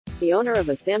The owner of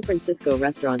a San Francisco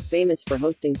restaurant famous for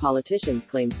hosting politicians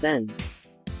claims Sen.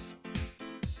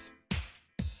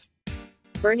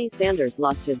 Bernie Sanders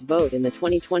lost his vote in the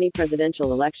 2020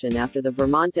 presidential election after the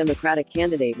Vermont Democratic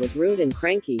candidate was rude and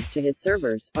cranky to his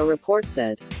servers, a report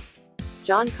said.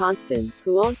 John Constan,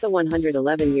 who owns the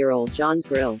 111-year-old John's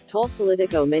Grill, told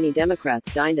Politico many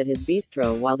Democrats dined at his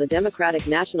bistro while the Democratic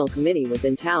National Committee was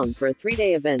in town for a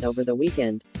three-day event over the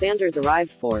weekend. Sanders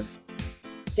arrived for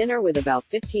dinner with about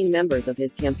 15 members of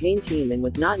his campaign team and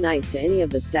was not nice to any of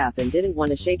the staff and didn't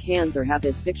want to shake hands or have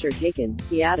his picture taken,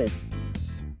 he added.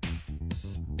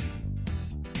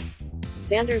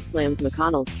 Sanders slams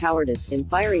McConnell's cowardice in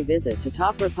fiery visit to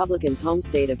top Republicans' home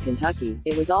state of Kentucky.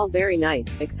 It was all very nice,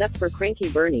 except for cranky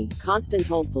Bernie, Constan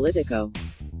told Politico.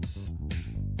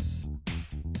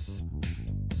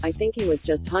 I think he was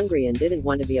just hungry and didn't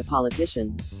want to be a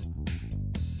politician.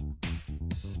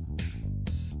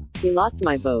 He lost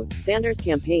my vote. Sanders'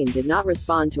 campaign did not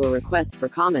respond to a request for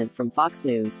comment from Fox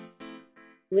News.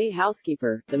 Lee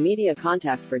Housekeeper, the media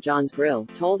contact for John's Grill,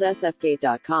 told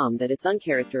sfgate.com that it's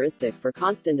uncharacteristic for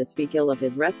Constan to speak ill of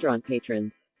his restaurant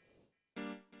patrons.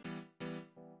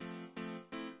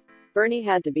 Bernie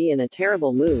had to be in a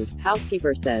terrible mood,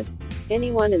 Housekeeper said.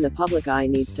 Anyone in the public eye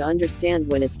needs to understand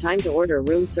when it's time to order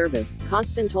room service.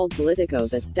 Constan told Politico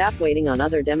that staff waiting on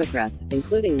other Democrats,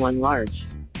 including one large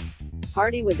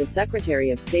party with the Secretary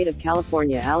of State of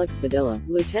California Alex Padilla,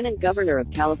 Lieutenant Governor of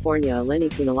California Eleni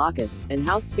Kounalakis, and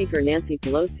House Speaker Nancy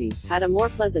Pelosi, had a more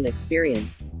pleasant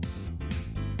experience.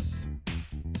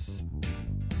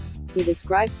 He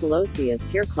described Pelosi as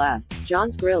pure class.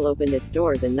 John's Grill opened its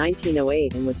doors in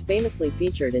 1908 and was famously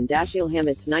featured in Dashiell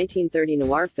Hammett's 1930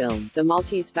 noir film, The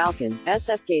Maltese Falcon,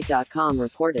 sfgate.com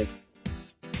reported.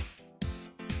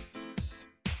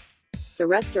 The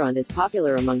restaurant is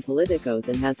popular among politicos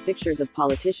and has pictures of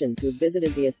politicians who've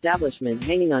visited the establishment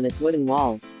hanging on its wooden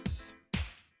walls.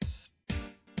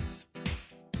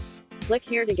 Click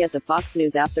here to get the Fox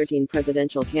News app. 13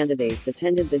 presidential candidates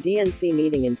attended the DNC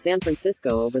meeting in San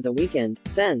Francisco over the weekend.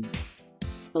 Sen.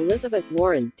 Elizabeth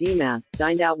Warren, D-Mass,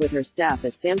 dined out with her staff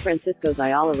at San Francisco's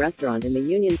Ayala restaurant in the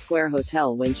Union Square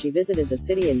Hotel when she visited the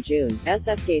city in June,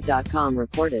 sfgate.com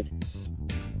reported.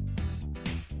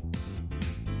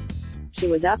 She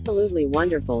was absolutely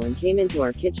wonderful and came into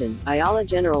our kitchen, Ayala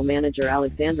General Manager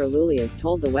Alexandra Lulias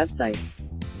told the website.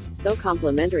 So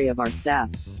complimentary of our staff.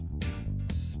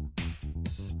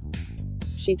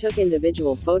 She took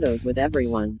individual photos with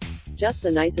everyone. Just the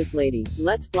nicest lady.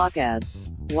 Let's block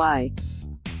ads. Why?